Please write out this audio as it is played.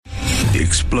The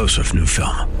explosive new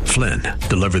film, Flynn,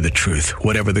 Deliver the Truth,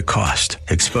 Whatever the Cost,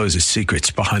 exposes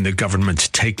secrets behind the government's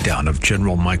takedown of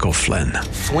General Michael Flynn.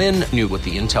 Flynn knew what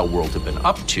the intel world had been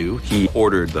up to. He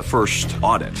ordered the first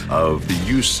audit of the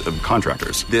use of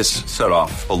contractors. This set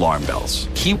off alarm bells.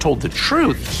 He told the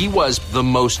truth. He was the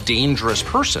most dangerous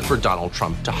person for Donald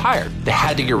Trump to hire. They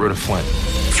had to get rid of Flynn.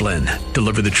 Flynn,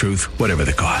 Deliver the Truth, Whatever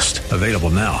the Cost. Available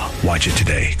now. Watch it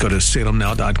today. Go to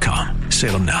salemnow.com.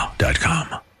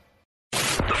 salemnow.com.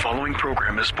 The following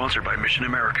program is sponsored by Mission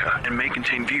America and may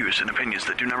contain views and opinions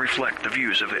that do not reflect the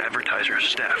views of the advertisers,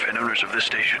 staff, and owners of this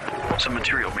station. Some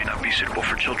material may not be suitable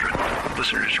for children.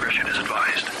 Listener discretion is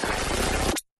advised.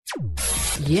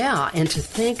 Yeah, and to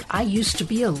think I used to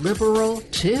be a liberal,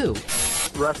 too.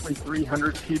 Roughly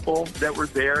 300 people that were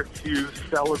there to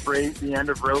celebrate the end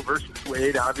of Roe versus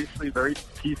Wade. Obviously, very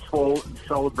peaceful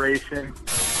celebration.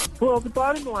 Well, the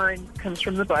bottom line comes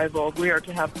from the Bible. We are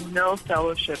to have no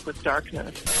fellowship with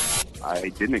darkness. I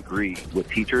didn't agree with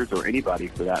teachers or anybody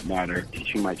for that matter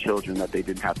teaching my children that they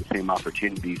didn't have the same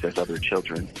opportunities as other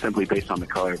children simply based on the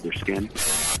color of their skin.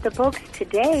 The books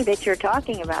today that you're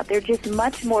talking about, they're just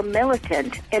much more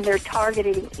militant and they're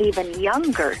targeting even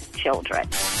younger children.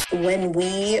 When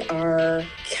we are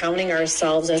counting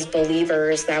ourselves as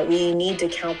believers, that we need to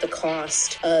count the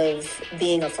cost of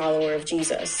being a follower of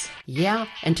Jesus. Yeah,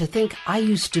 and to think I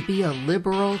used to be a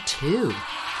liberal, too.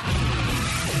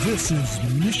 This is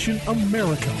Mission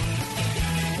America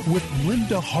with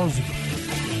Linda Harvey.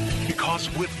 Because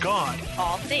with God,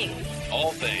 all things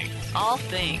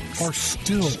are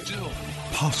still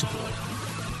possible.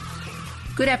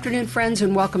 Good afternoon, friends,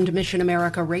 and welcome to Mission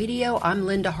America Radio. I'm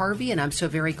Linda Harvey, and I'm so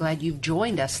very glad you've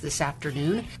joined us this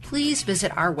afternoon. Please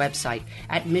visit our website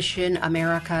at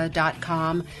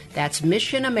missionamerica.com. That's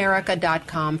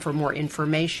missionamerica.com for more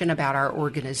information about our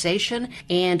organization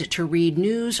and to read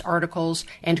news, articles,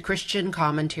 and Christian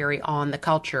commentary on the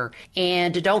culture.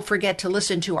 And don't forget to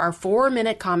listen to our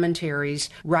 4-minute commentaries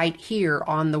right here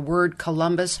on the Word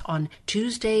Columbus on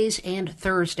Tuesdays and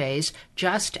Thursdays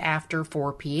just after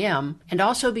 4 p.m. And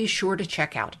also be sure to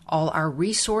check out all our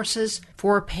resources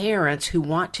for parents who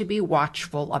want to be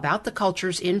watchful about the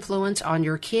culture's influence on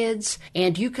your kids,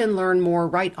 and you can learn more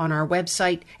right on our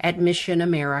website at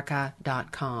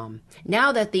missionamerica.com.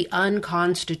 Now that the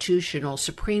unconstitutional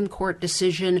Supreme Court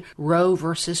decision Roe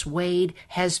versus Wade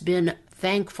has been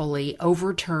thankfully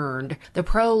overturned, the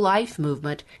pro-life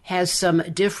movement has some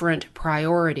different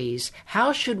priorities.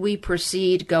 How should we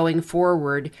proceed going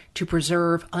forward to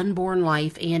preserve unborn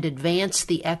life and advance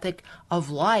the ethic of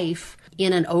life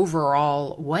in an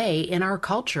overall way in our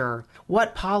culture?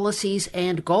 What policies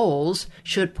and goals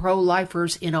should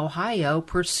pro-lifers in Ohio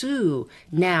pursue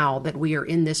now that we are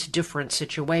in this different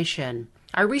situation?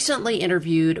 I recently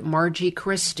interviewed Margie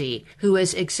Christie, who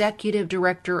is Executive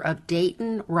Director of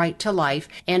Dayton Right to Life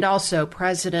and also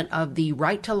President of the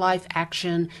Right to Life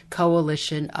Action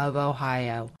Coalition of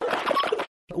Ohio.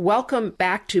 Welcome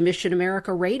back to Mission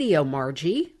America Radio,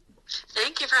 Margie.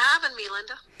 Thank you for having me,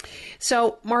 Linda.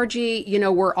 So, Margie,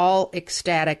 we're all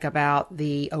ecstatic about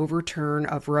the overturn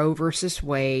of Roe versus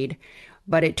Wade,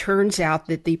 but it turns out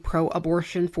that the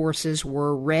pro-abortion forces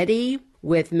were ready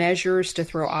with measures to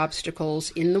throw obstacles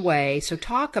in the way. So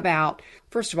talk about,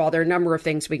 first of all, there are a number of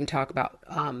things we can talk about.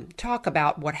 Talk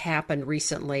about what happened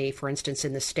recently, for instance,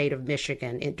 in the state of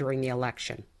Michigan during the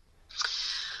election.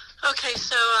 Okay,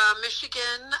 so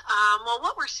Michigan,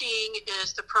 what we're seeing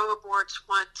is the pro-aborts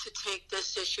want to take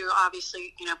this issue,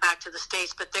 obviously, back to the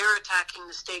states, but they're attacking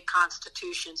the state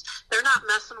constitutions. They're not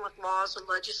messing with laws and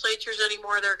legislatures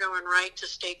anymore. They're going right to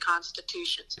state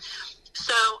constitutions.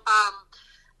 So,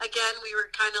 again, we were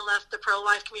kind of left, the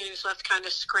pro-life community was left kind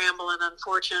of scrambling,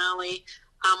 unfortunately.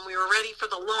 We were ready for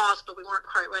the laws, but we weren't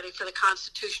quite ready for the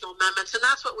constitutional amendments, and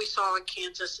that's what we saw in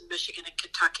Kansas and Michigan and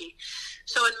Kentucky.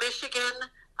 So in Michigan,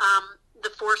 the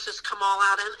forces come all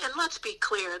out, and let's be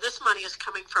clear, this money is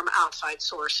coming from outside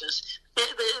sources.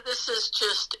 This is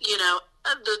just,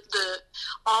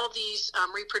 all these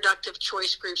reproductive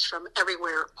choice groups from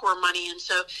everywhere pour money in.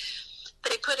 So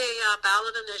they put a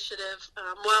ballot initiative.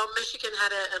 Michigan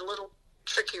had a little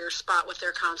trickier spot with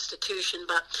their constitution,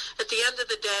 but at the end of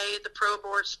the day, the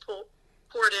pro-aborts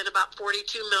poured in about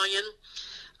 $42 million.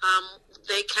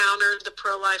 They countered, the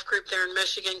pro-life group there in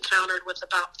Michigan countered with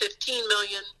about $15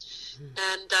 million,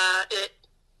 and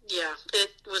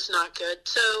it was not good.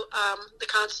 So the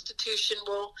Constitution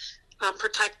will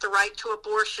protect the right to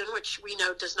abortion, which we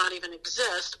know does not even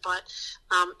exist, but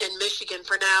in Michigan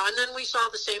for now. And then we saw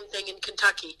the same thing in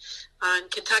Kentucky. In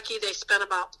Kentucky, they spent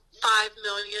about $5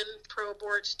 million,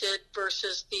 pro-aborts did,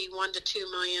 versus the $1 to $2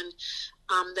 million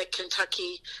that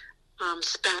Kentucky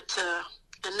spent to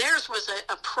And theirs was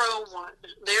a pro one.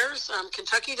 Theirs,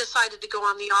 Kentucky decided to go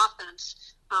on the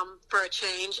offense for a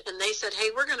change, and they said, hey,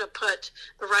 we're going to put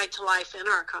the right to life in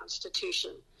our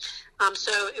Constitution.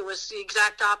 So it was the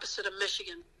exact opposite of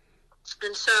Michigan.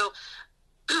 And so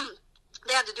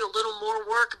they had to do a little more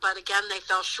work, but again, they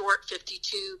fell short 52%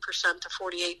 to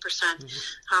 48%,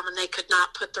 and they could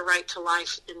not put the right to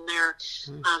life in their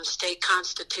state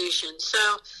constitution.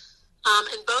 So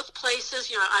in both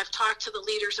places, I've talked to the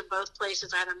leaders in both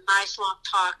places. I had a nice long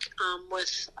talk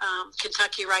with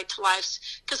Kentucky Right to Life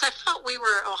because I felt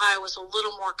Ohio was a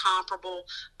little more comparable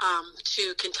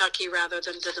to Kentucky rather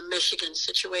than to the Michigan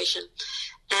situation.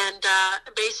 And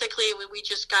basically, we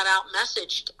just got out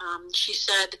messaged. She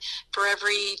said for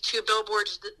every 2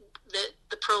 billboards that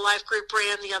the pro-life group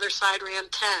ran, the other side ran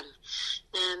 10.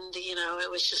 And, it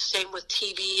was just same with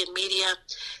TV and media.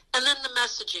 And then the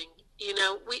messaging.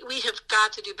 We have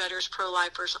got to do better as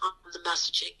pro-lifers on the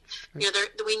messaging.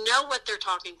 We know what their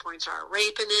talking points are: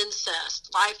 rape and incest,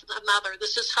 life of the mother.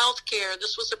 This is health care.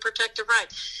 This was a protective right.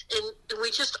 And we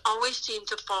just always seem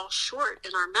to fall short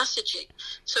in our messaging.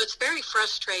 So it's very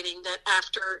frustrating that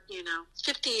after,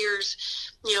 50 years,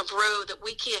 of Roe, that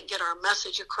we can't get our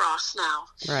message across now.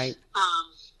 Right.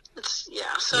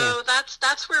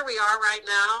 That's where we are right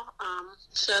now.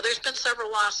 So there's been several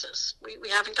losses. We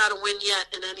haven't got a win yet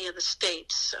in any of the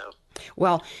states. So.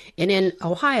 Well, and in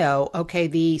Ohio,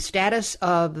 the status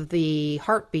of the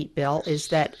heartbeat bill is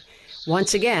that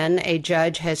once again a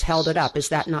judge has held it up. Is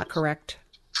that not correct?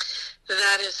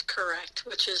 That is correct,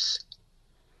 which is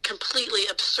completely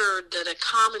absurd that a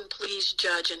common pleas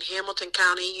judge in Hamilton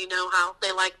County, you know how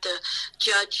they like to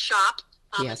judge shop.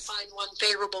 Yes. And find one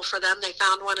favorable for them. They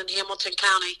found one in Hamilton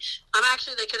County.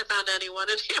 Actually, they could have found anyone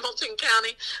in Hamilton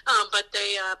County, but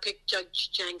they picked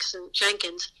Judge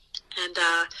Jenkins. And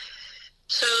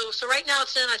so right now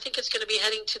it's in. I think it's going to be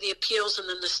heading to the appeals and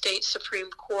then the state Supreme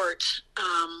Court.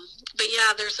 But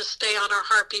yeah, there's a stay on our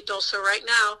heartbeat bill. So right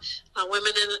now,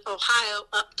 women in Ohio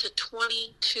up to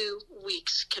 22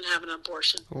 weeks can have an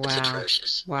abortion. Wow. It's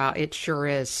atrocious. Wow, it sure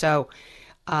is. So.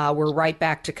 We're right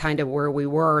back to kind of where we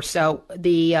were. So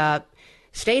the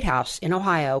State House in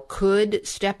Ohio could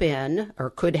step in, or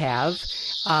could have.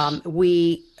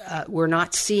 We're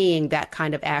not seeing that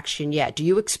kind of action yet. Do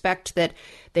you expect that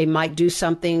they might do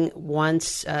something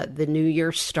once the new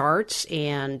year starts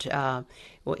and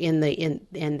in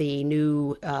the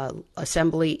new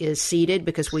assembly is seated?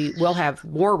 Because we will have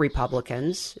more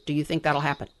Republicans. Do you think that'll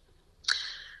happen?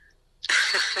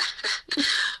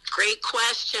 Great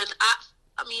question.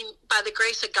 By the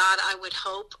grace of God, I would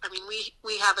hope.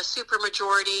 We have a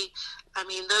supermajority.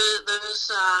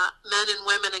 Those men and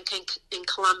women in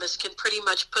Columbus can pretty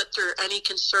much put through any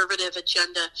conservative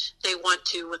agenda they want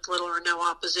to with little or no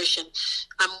opposition.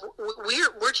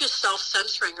 We're just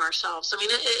self-censoring ourselves.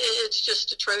 It's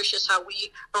just atrocious how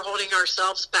we are holding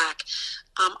ourselves back.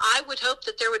 I would hope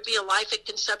that there would be a life at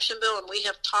conception bill, and we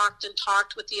have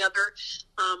talked with the other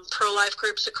pro-life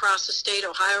groups across the state,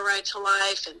 Ohio Right to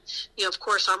Life, and, of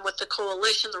course, I'm with the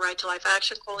coalition, the Right to Life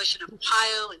Action Coalition of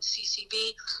Ohio and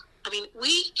CCB.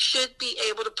 We should be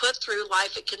able to put through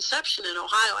life at conception in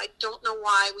Ohio. I don't know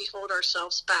why we hold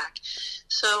ourselves back.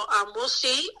 So we'll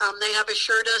see. They have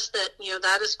assured us that,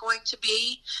 that is going to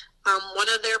be one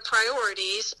of their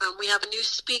priorities. We have a new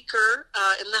speaker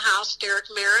in the House, Derek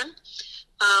Marin,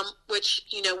 which,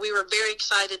 we were very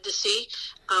excited to see.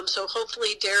 So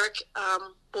hopefully Derek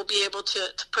will be able to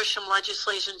push some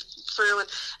legislation through.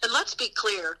 And let's be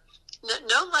clear,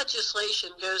 no legislation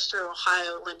goes through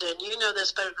Ohio, Linda, and you know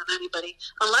this better than anybody,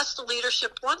 unless the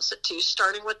leadership wants it to,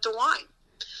 starting with DeWine.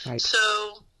 Right.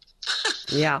 So,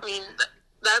 yeah.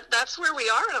 That's where we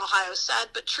are in Ohio, sad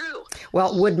but true.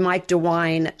 Well, would Mike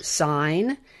DeWine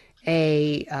sign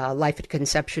a life at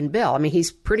conception bill?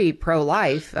 He's pretty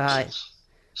pro-life.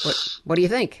 What do you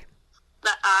think?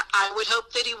 I would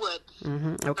hope that he would.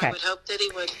 Mm-hmm. Okay. I would hope that he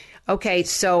would. Okay,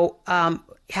 so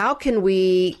how can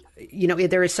we,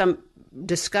 there is some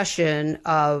discussion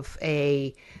of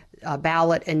a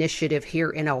ballot initiative here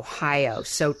in Ohio.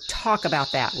 So talk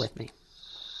about that with me.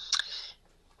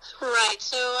 Right.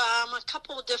 So a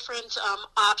couple of different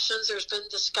options. There's been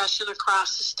discussion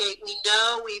across the state. We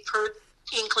know, we've heard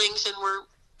inklings, and we're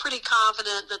pretty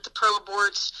confident that the pro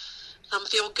boards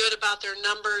feel good about their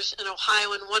numbers in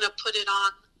Ohio and want to put it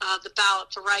on the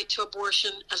ballot for right to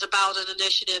abortion as a ballot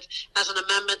initiative as an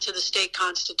amendment to the state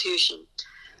constitution,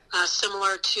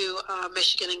 similar to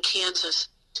Michigan and Kansas.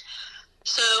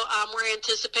 So we're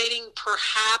anticipating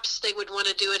perhaps they would want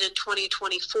to do it in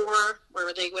 2024,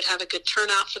 where they would have a good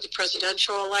turnout for the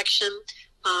presidential election.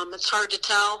 It's hard to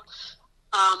tell.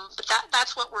 But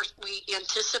that's what we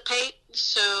anticipate.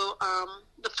 So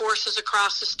the forces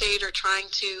across the state are trying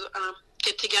to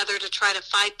get together to try to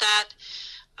fight that.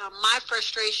 My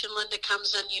frustration, Linda,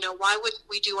 comes in, why wouldn't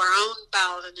we do our own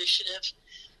ballot initiative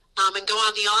and go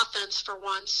on the offense for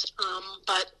once?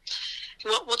 But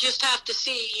we'll just have to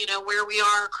see, where we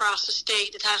are across the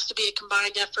state. It has to be a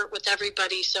combined effort with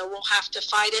everybody, so we'll have to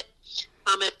fight it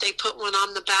if they put one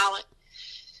on the ballot.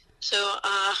 So,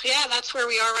 that's where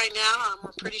we are right now.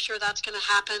 We're pretty sure that's going to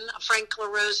happen. Frank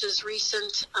LaRosa's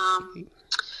recent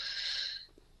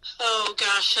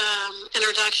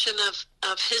introduction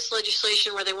of his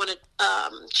legislation where they want to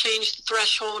change the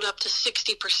threshold up to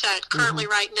 60%. Currently,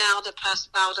 right now, the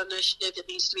past ballot initiative, it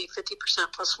needs to be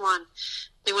 50% plus one.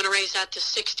 They want to raise that to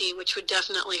 60, which would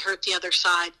definitely hurt the other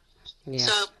side. Yeah.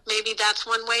 So maybe that's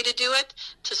one way to do it,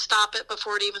 to stop it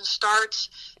before it even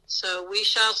starts. So we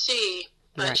shall see.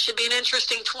 But It should be an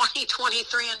interesting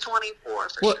 2023 and 24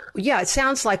 for sure. Yeah, it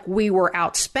sounds like we were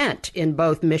outspent in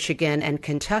both Michigan and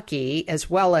Kentucky, as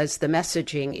well as the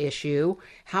messaging issue.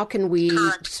 How can we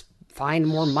find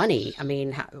more money? I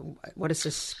mean, what is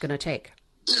this going to take?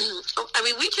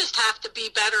 We just have to be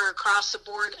better across the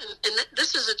board. And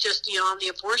this isn't just, on the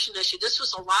abortion issue. This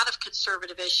was a lot of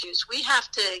conservative issues. We have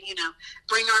to,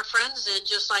 bring our friends in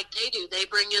just like they do. They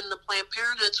bring in the Planned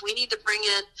Parenthoods. We need to bring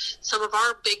in some of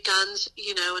our big guns,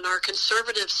 in our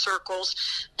conservative circles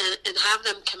and have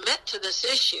them commit to this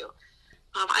issue.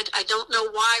 I don't know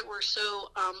why we're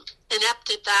so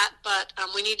inept at that, but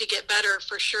we need to get better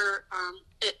for sure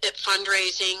at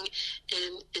fundraising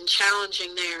and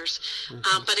challenging theirs.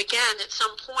 But again, at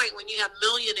some point when you have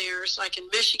millionaires, like in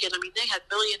Michigan, they had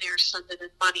millionaires sending in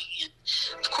money. And,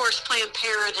 of course, Planned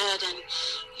Parenthood and,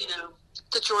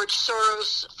 the George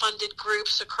Soros-funded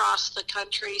groups across the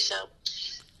country. So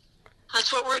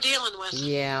that's what we're dealing with.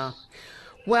 Yeah.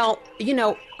 Well,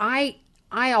 I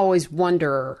always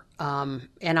wonder...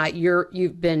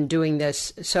 you've been doing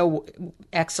this so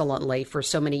excellently for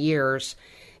so many years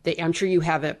that I'm sure you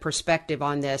have a perspective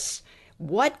on this.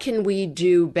 What can we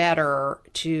do better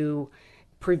to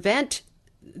prevent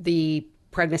the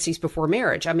pregnancies before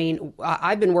marriage?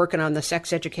 I've been working on the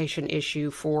sex education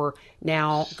issue for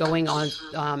now going on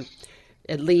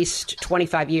at least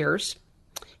 25 years.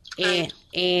 And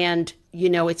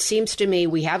it seems to me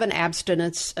we have an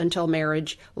abstinence until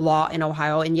marriage law in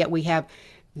Ohio, and yet we have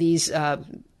these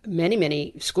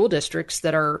many school districts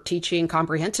that are teaching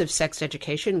comprehensive sex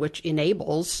education, which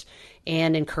enables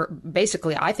and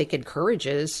basically, I think,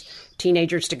 encourages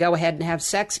teenagers to go ahead and have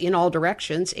sex in all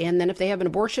directions. And then if they have an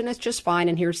abortion, it's just fine.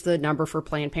 And here's the number for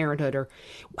Planned Parenthood. Or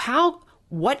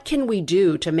what can we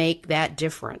do to make that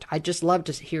different? I'd just love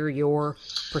to hear your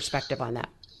perspective on that.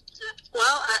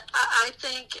 Well, I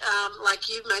think, like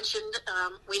you mentioned,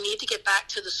 we need to get back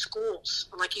to the schools.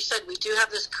 Like you said, we do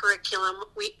have this curriculum.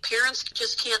 Parents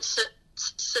just can't sit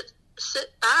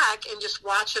back and just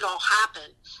watch it all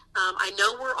happen. I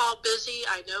know we're all busy.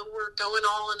 I know we're going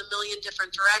all in a million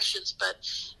different directions, but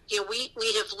we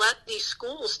have let these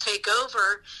schools take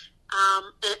over,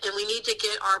 and we need to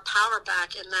get our power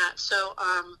back in that. So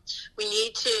we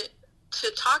need to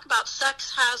talk about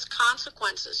sex has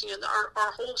consequences.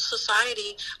 Our whole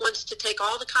society wants to take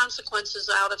all the consequences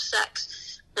out of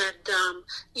sex. And,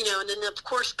 and then, of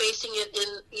course, basing it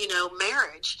in,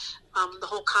 marriage, the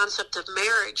whole concept of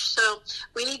marriage. So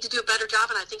we need to do a better job,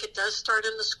 and I think it does start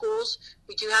in the schools.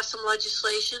 We do have some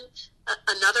legislation.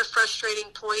 Another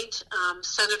frustrating point,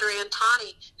 Senator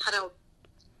Antoni had a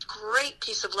great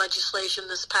piece of legislation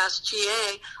this past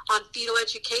GA on fetal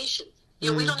education.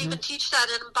 We don't even teach that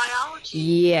in biology.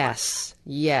 Yes,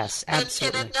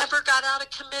 absolutely. And it never got out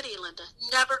of committee, Linda.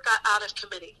 Never got out of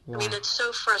committee. Wow. It's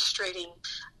so frustrating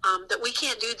that we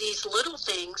can't do these little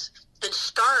things and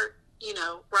start,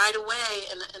 right away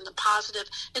in the positive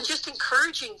and just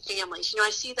encouraging families.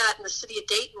 I see that in the city of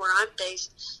Dayton where I'm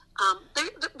based.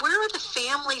 Where are the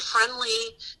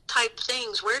family-friendly type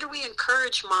things? Where do we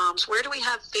encourage moms? Where do we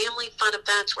have family fun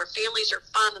events where families are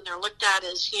fun and they're looked at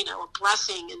as, a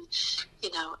blessing? And,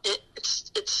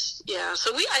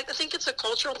 So I think it's a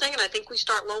cultural thing, and I think we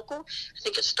start local. I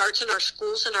think it starts in our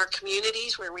schools and our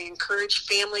communities where we encourage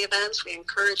family events. We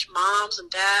encourage moms and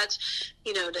dads,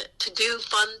 to do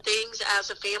fun things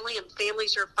as a family, and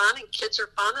families are fun and kids are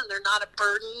fun and they're not a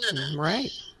burden.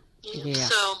 Right. Yeah.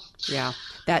 So yeah,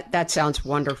 that sounds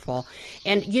wonderful.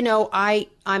 And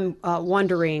I'm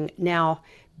wondering now,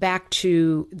 back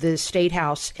to the State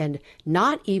House and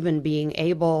not even being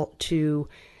able to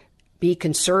be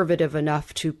conservative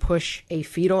enough to push a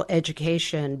fetal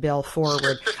education bill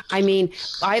forward. I mean,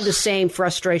 I have the same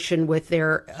frustration with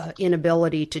their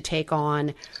inability to take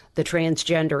on the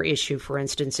transgender issue, for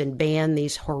instance, and ban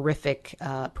these horrific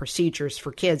procedures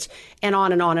for kids, and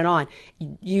on and on and on.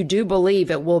 You do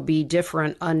believe it will be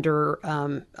different under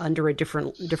a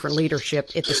different leadership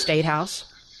at the State House?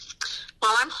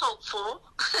 Well, I'm hopeful.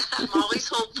 I'm always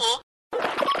hopeful.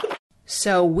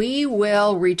 So we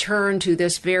will return to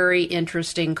this very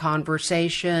interesting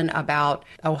conversation about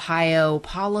Ohio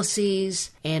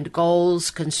policies and goals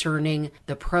concerning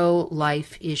the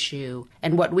pro-life issue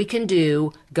and what we can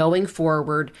do going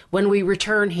forward when we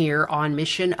return here on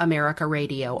Mission America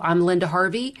Radio. I'm Linda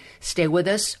Harvey. Stay with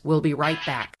us. We'll be right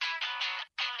back.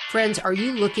 Friends, are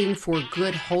you looking for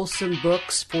good, wholesome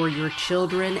books for your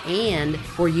children and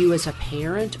for you as a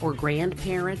parent or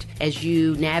grandparent as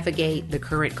you navigate the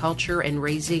current culture and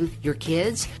raising your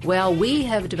kids? Well, we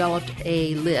have developed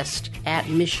a list at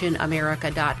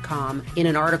missionamerica.com in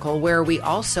an article where we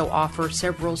also offer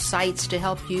several sites to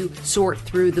help you sort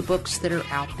through the books that are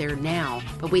out there now.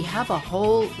 But we have a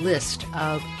whole list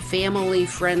of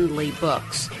family-friendly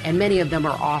books, and many of them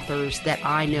are authors that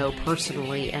I know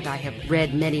personally, and I have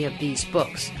read many of these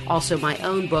books. Also, my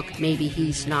own book, Maybe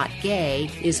He's Not Gay,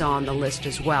 is on the list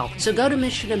as well. So go to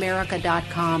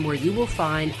missionamerica.com where you will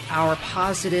find our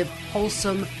positive,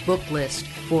 wholesome book list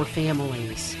for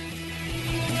families.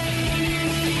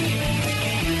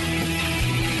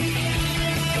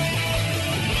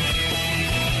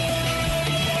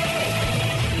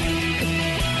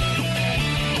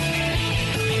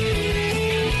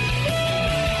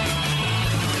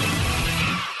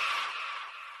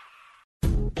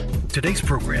 Today's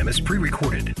program is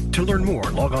pre-recorded. To learn more,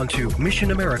 log on to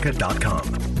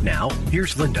missionamerica.com. Now,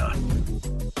 here's Linda.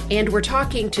 And we're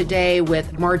talking today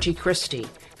with Margie Christie,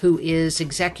 who is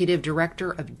Executive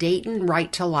Director of Dayton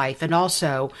Right to Life and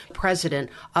also President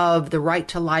of the Right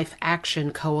to Life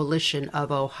Action Coalition of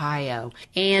Ohio.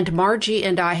 And Margie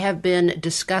and I have been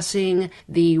discussing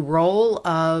the role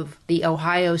of the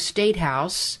Ohio State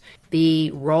House,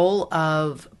 the role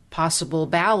of possible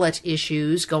ballot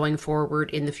issues going forward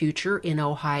in the future in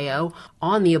Ohio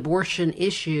on the abortion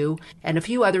issue, and a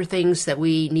few other things that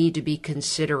we need to be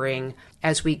considering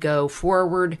as we go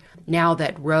forward now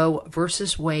that Roe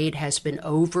versus Wade has been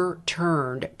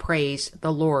overturned. Praise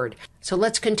the Lord. So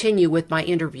let's continue with my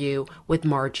interview with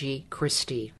Margie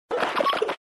Christie.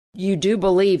 You do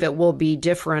believe it will be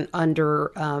different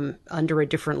under a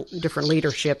different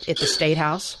leadership at the State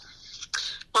House?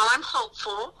 Well, I'm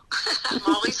hopeful. I'm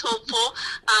always hopeful.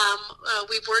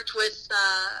 We've worked with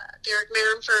Derek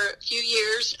Merrim for a few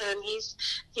years, and he's,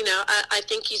 I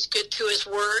think he's good to his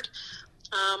word.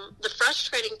 The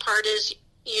frustrating part is,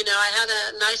 I had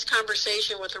a nice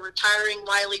conversation with a retiring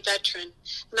Wiley veteran,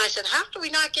 and I said, how do we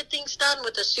not get things done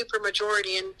with a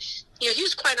supermajority? And, he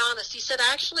was quite honest. He said,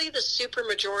 actually, the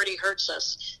supermajority hurts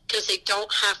us because they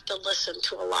don't have to listen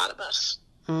to a lot of us.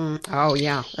 Oh,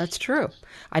 yeah, that's true.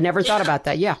 I never thought about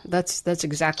that. Yeah, that's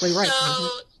exactly right. So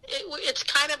it's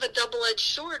kind of a double-edged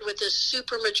sword with this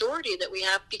supermajority that we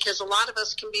have, because a lot of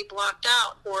us can be blocked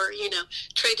out or,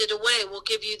 traded away. We'll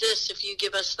give you this if you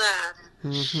give us that.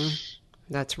 Mm-hmm.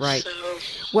 That's right. So,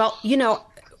 well,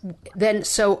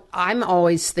 so I'm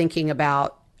always thinking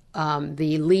about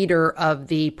the leader of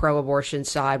the pro-abortion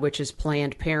side, which is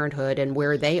Planned Parenthood, and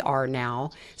where they are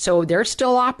now. So they're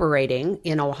still operating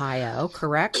in Ohio,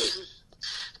 correct?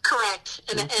 Correct.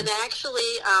 And actually,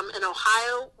 in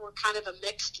Ohio, we're kind of a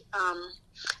mixed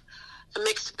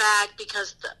bag,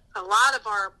 because a lot of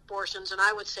our abortions, and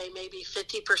I would say maybe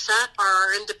 50%, are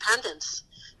our independents.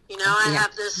 I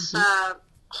have this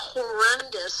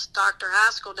horrendous Dr.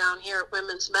 Haskell down here at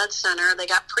Women's Med Center. They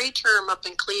got preterm up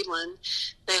in Cleveland.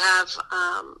 They have,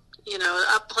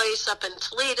 a place up in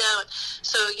Toledo.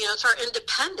 So, it's our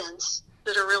independents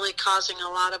that are really causing a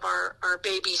lot of our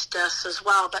babies' deaths as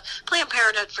well. But Planned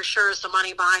Parenthood for sure is the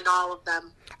money behind all of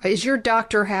them. Is your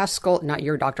Dr. Haskell, not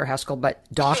your Dr. Haskell, but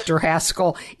Dr.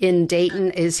 Haskell in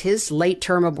Dayton, is his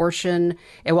late-term abortion,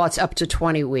 well, it's up to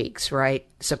 20 weeks, right?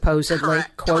 Supposedly,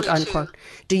 correct. Quote 22. unquote.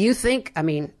 Do you think, I'm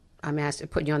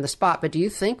putting you on the spot, but do you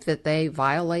think that they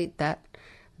violate that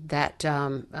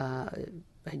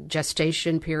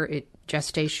gestation period?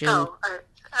 Oh,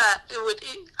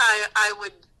 I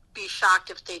would be shocked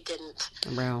if they didn't.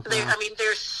 Wow.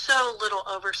 There's so little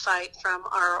oversight from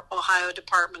our Ohio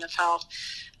Department of Health.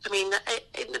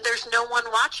 There's no one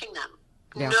watching them.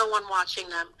 Yeah. No one watching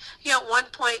them. At one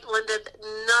point, Linda,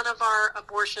 none of our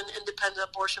independent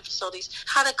abortion facilities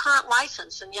had a current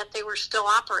license, and yet they were still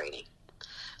operating.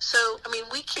 So,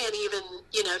 we can't even,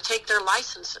 take their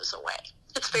licenses away.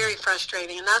 It's very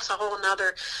frustrating, and that's a whole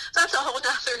nother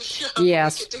show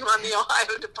yes. we could do on the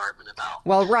Ohio Department about.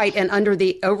 Well, right, and under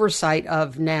the oversight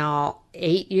of now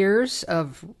 8 years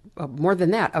of more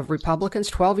than that of Republicans,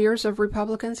 12 years of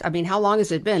Republicans. I mean, how long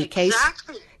has it been?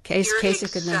 Exactly. You're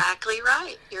Kasich exactly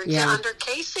right. Under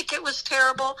Kasich, it was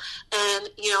terrible, and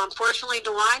unfortunately,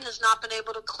 DeWine has not been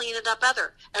able to clean it up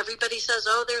either. Everybody says,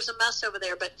 "Oh, there's a mess over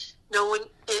there," but no one.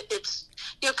 It's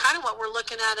kind of what we're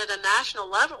looking at a national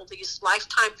level. These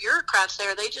lifetime bureaucrats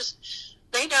there,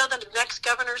 they know that the next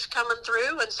governor's coming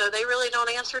through, and so they really don't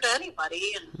answer to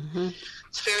anybody, and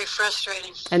it's very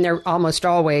frustrating. And they're almost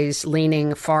always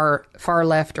leaning far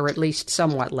left, or at least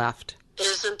somewhat left.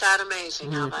 Isn't that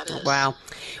amazing how that is? Wow.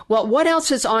 Well, what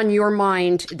else is on your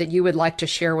mind that you would like to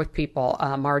share with people,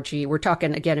 Margie? We're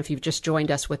talking, again, if you've just joined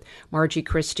us, with Margie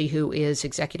Christie, who is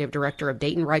Executive Director of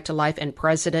Dayton Right to Life and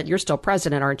President, you're still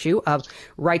President, aren't you, of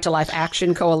Right to Life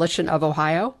Action Coalition of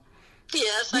Ohio?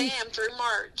 Yes, I am, through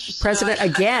March. President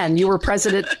again. You were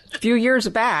president a few years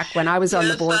back when I was on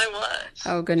the board. Yes, I was.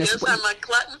 Oh, goodness. Yes, I'm a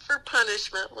glutton for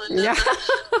punishment, Linda. Yeah.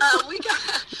 we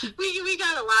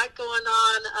got a lot going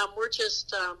on. We're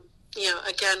just,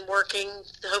 again, working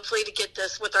hopefully to get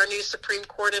this with our new Supreme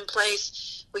Court in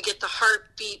place. We get the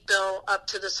heartbeat bill up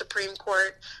to the Supreme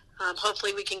Court.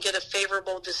 Hopefully we can get a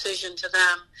favorable decision to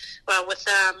them, with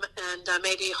them, and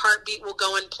maybe heartbeat will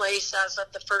go in place as of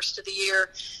the first of the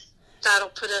year. That'll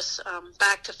put us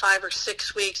back to 5 or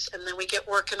 6 weeks, and then we get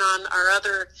working on our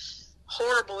other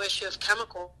horrible issue of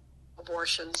chemical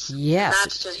abortions. Yes. And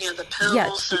that's just, the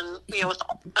pills and,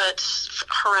 it's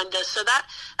horrendous. So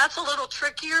that's a little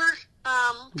trickier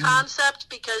concept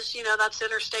because, that's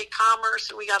interstate commerce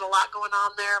and we got a lot going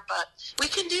on there, but we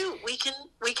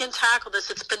can tackle this.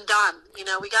 It's been done. We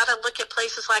got to look at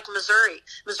places like Missouri.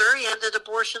 Missouri ended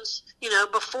abortions,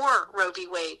 before Roe v.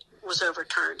 Wade was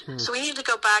overturned. So we need to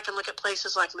go back and look at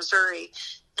places like Missouri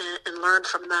and learn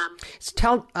from them. So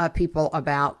tell people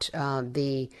about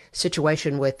the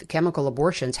situation with chemical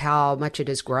abortions, how much it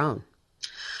has grown.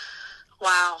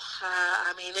 Wow.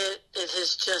 It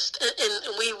has just,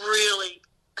 and we really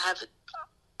have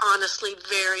honestly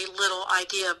very little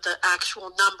idea of the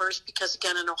actual numbers because,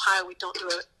 again, in Ohio, we don't do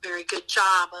a very good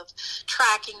job of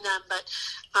tracking them. But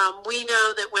we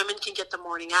know that women can get the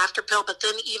morning after pill, but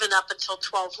then even up until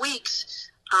 12 weeks,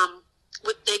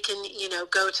 they can,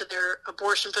 go to their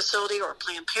abortion facility or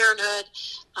Planned Parenthood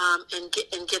and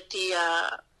get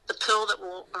the pill that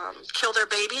will kill their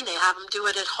baby, and they have them do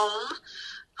it at home.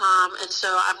 And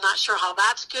so I'm not sure how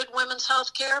that's good women's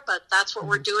health care, but that's what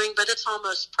we're doing. But it's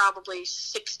almost probably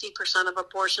 60% of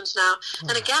abortions now.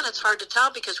 And again, it's hard to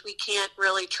tell because we can't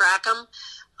really track them.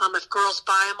 If girls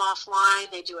buy them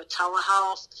offline, they do a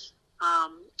telehealth.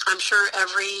 I'm sure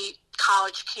every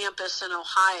college campus in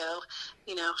Ohio,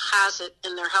 has it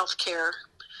in their health care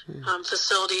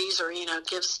facilities or,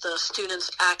 gives the students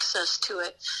access to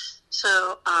it.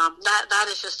 So that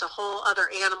is just a whole other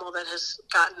animal that has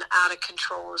gotten out of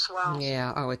control as well.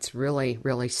 Yeah. Oh, it's really,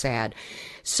 really sad.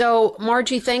 So,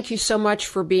 Margie, thank you so much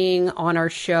for being on our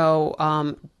show.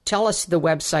 Tell us the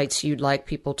websites you'd like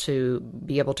people to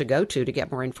be able to go to get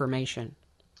more information.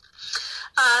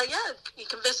 You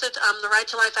can visit the Right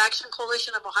to Life Action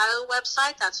Coalition of Ohio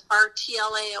website. That's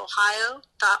rtlaohio.org,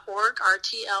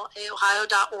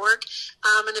 rtlaohio.org.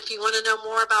 And if you want to know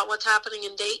more about what's happening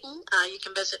in Dayton, you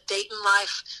can visit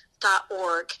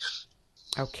daytonlife.org.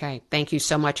 Okay. Thank you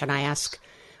so much. And I ask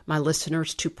my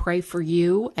listeners to pray for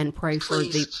you and pray for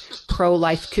the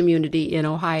pro-life community in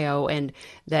Ohio, and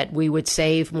that we would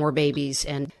save more babies,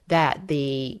 and that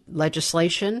the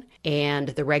legislation and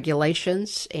the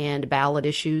regulations and ballot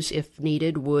issues, if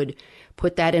needed, would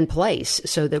put that in place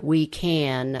so that we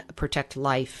can protect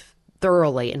life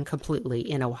thoroughly and completely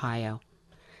in Ohio.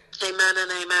 Amen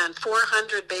and amen.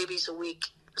 400 babies a week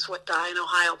is what die in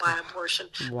Ohio by abortion.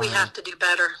 Wow. We have to do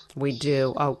better. We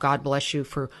do. Oh, God bless you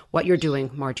for what you're doing,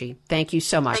 Margie. Thank you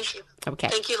so much. Thank you. Okay.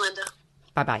 Thank you, Linda.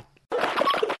 Bye-bye.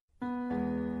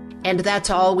 And that's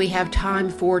all we have time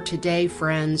for today,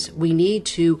 friends. We need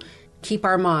to keep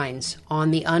our minds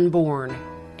on the unborn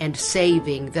and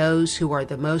saving those who are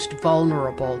the most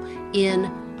vulnerable in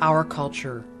our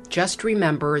culture. Just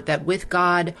remember that with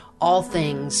God, all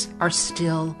things are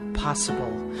still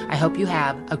possible. I hope you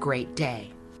have a great day.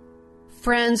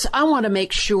 Friends, I want to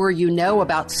make sure you know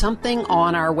about something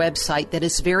on our website that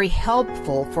is very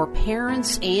helpful for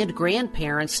parents and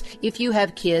grandparents if you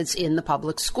have kids in the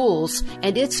public schools,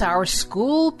 and it's our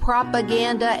School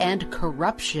Propaganda and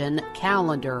Corruption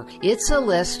Calendar. It's a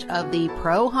list of the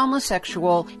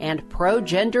pro-homosexual and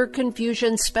pro-gender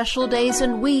confusion special days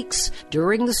and weeks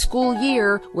during the school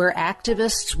year where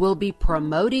activists will be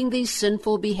promoting these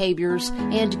sinful behaviors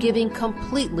and giving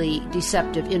completely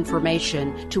deceptive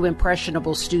information to impressionable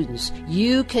students.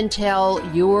 You can tell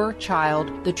your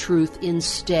child the truth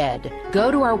instead.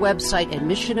 Go to our website at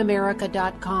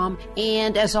missionamerica.com,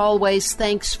 and as always,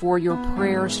 thanks for your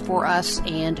prayers for us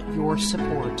and your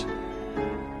support.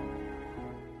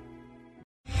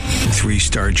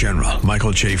 3-star General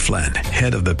Michael J. Flynn,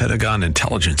 head of the Pentagon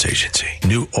Intelligence Agency,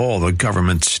 knew all the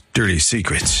government's dirty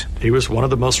secrets. He was one of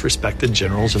the most respected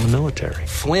generals in the military.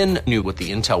 Flynn knew what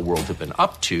the intel world had been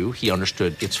up to. He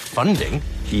understood its funding.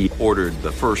 He ordered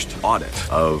the first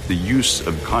audit of the use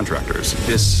of contractors.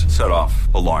 This set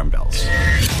off alarm bells.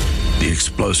 The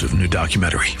explosive new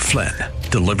documentary, Flynn,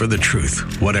 Deliver the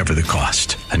Truth, Whatever the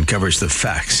Cost, uncovers the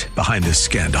facts behind this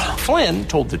scandal. Flynn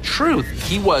told the truth.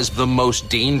 He was the most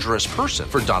dangerous person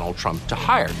for Donald Trump to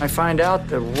hire. I find out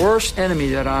the worst enemy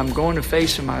that I'm going to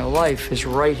face in my life is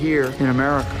right here in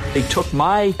America. They took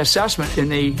my assessment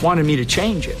and they wanted me to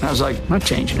change it. And I was like, I'm not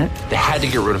changing it. They had to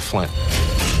get rid of Flynn.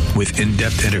 With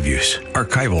in-depth interviews,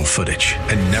 archival footage,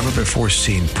 and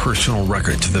never-before-seen personal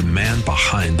records of the man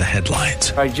behind the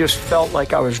headlines. I just felt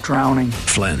like I was drowning.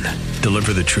 Flynn,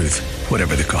 Deliver the Truth,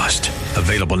 Whatever the Cost.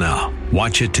 Available now.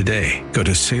 Watch it today. Go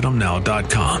to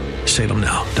salemnow.com.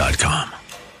 salemnow.com.